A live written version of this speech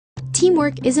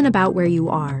Teamwork isn't about where you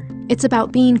are, it's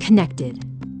about being connected.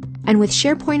 And with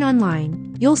SharePoint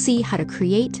Online, you'll see how to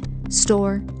create,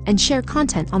 store, and share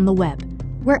content on the web,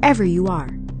 wherever you are.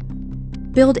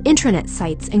 Build intranet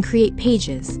sites and create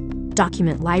pages,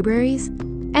 document libraries,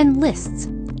 and lists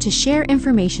to share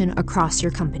information across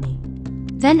your company.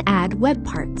 Then add web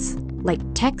parts, like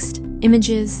text,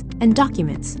 images, and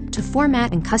documents to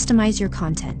format and customize your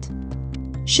content.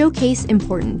 Showcase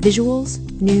important visuals,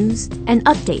 news, and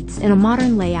updates in a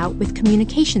modern layout with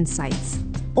communication sites,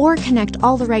 or connect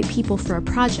all the right people for a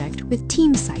project with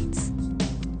team sites.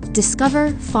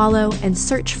 Discover, follow, and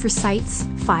search for sites,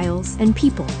 files, and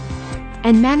people,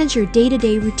 and manage your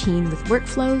day-to-day routine with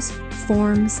workflows,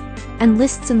 forms, and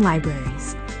lists and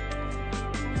libraries.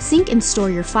 Sync and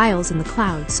store your files in the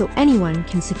cloud so anyone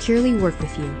can securely work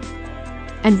with you.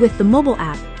 And with the mobile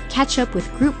app, catch up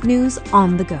with group news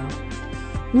on the go.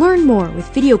 Learn more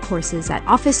with video courses at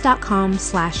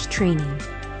office.com/training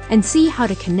and see how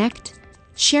to connect,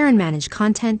 share and manage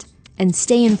content, and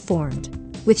stay informed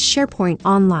with SharePoint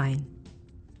Online.